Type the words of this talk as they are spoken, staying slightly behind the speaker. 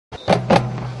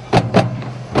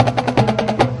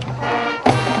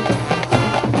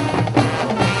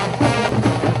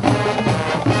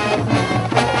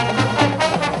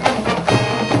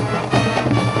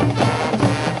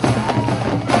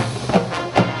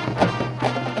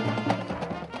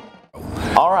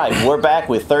All right, we're back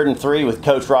with 3rd and 3 with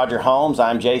Coach Roger Holmes.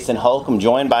 I'm Jason Holcomb,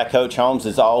 joined by Coach Holmes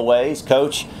as always.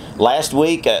 Coach, last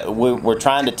week we're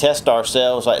trying to test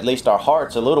ourselves, at least our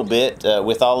hearts, a little bit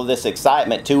with all of this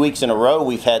excitement. 2 weeks in a row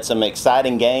we've had some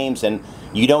exciting games, and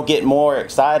you don't get more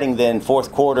exciting than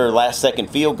fourth quarter, last-second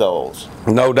field goals.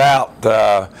 No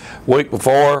doubt. Week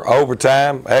before,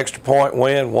 overtime, extra point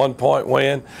win, 1 point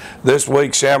win. This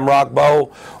week, Shamrock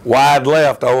Bowl, wide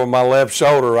left over my left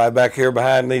shoulder right back here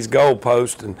behind these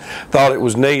goalposts, and thought it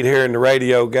was neat hearing the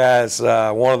radio guys,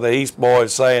 one of the East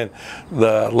boys saying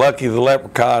Lucky the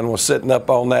Leprechaun was sitting up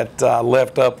on that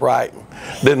left upright.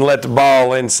 Didn't let the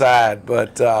ball inside,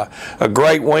 but a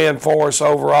great win for us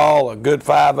overall, a good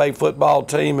 5A football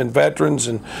team and veterans,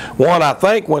 and one I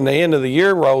think when the end of the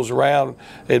year rolls around,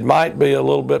 it might be a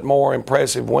little bit more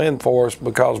impressive win for us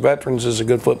because veterans is a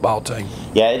good football team.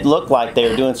 Yeah, it looked like they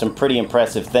were doing some pretty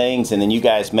impressive things, and then you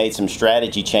guys made some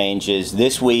strategy changes.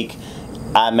 This week,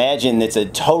 I imagine it's a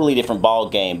totally different ball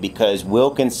game because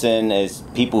Wilkinson, as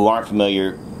people who aren't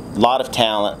familiar, a lot of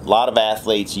talent, a lot of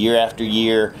athletes year after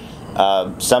year.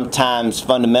 Sometimes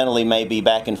fundamentally maybe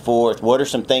back and forth. What are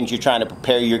some things you're trying to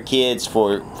prepare your kids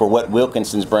for what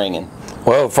Wilkinson's bringing?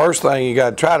 Well, the first thing you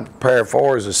got to try to prepare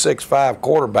for is a 6'5"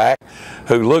 quarterback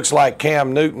who looks like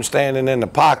Cam Newton standing in the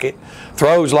pocket,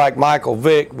 throws like Michael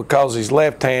Vick because he's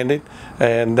left-handed,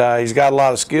 and he's got a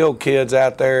lot of skilled kids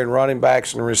out there and running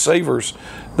backs and receivers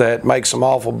that make some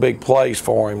awful big plays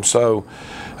for him. So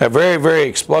a very, very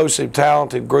explosive,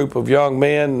 talented group of young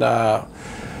men.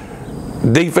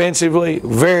 Defensively,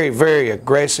 very, very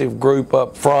aggressive group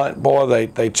up front. Boy,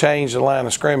 they changed the line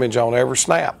of scrimmage on every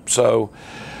snap. So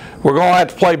we're going to have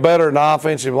to play better in the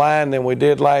offensive line than we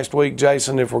did last week,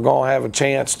 Jason, if we're going to have a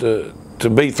chance to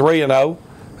be 3-0.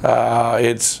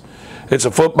 It's a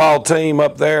football team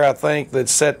up there, I think, that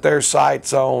set their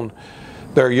sights on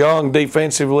they're young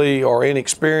defensively or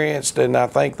inexperienced, and I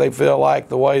think they feel like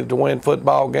the way to win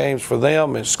football games for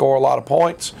them is score a lot of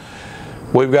points.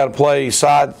 We've got to play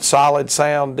solid,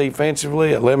 sound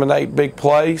defensively, eliminate big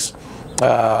plays.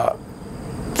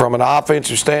 From an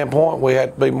offensive standpoint, we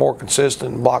have to be more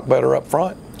consistent and block better up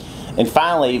front. And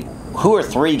finally, who are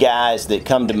 3 guys that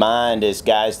come to mind as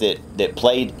guys that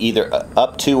played either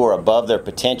up to or above their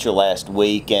potential last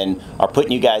week and are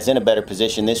putting you guys in a better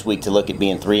position this week to look at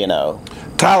being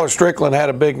 3-0? Tyler Strickland had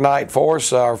a big night for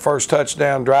us. Our first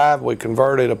touchdown drive, we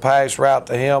converted a pass route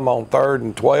to him on 3rd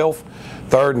and 12.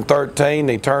 3rd and 13,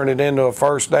 he turned it into a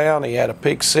first down. He had a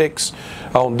pick 6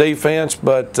 on defense,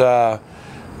 but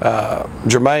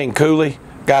Jermaine Cooley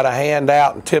got a hand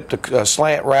out and tipped a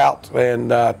slant route,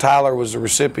 and Tyler was the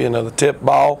recipient of the tip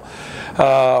ball.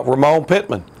 Ramon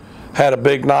Pittman had a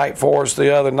big night for us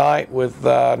the other night with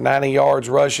 90 yards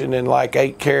rushing and like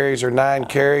 8 carries or 9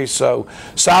 carries. So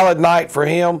solid night for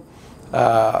him.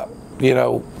 You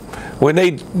know, we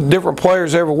need different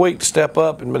players every week to step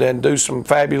up and then do some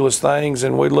fabulous things,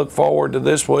 and we look forward to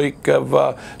this week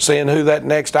of seeing who that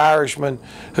next Irishman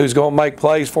who's going to make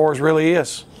plays for us really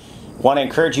is. Want to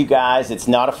encourage you guys, it's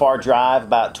not a far drive,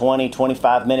 about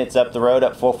 20-25 minutes up the road,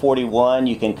 up 441.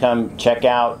 You can come check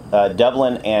out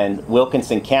Dublin and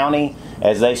Wilkinson County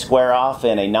as they square off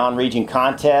in a non-region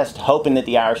contest, hoping that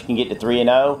the Irish can get to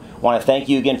 3-0. Want to thank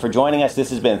you again for joining us. This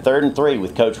has been 3rd and 3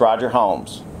 with Coach Roger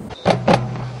Holmes.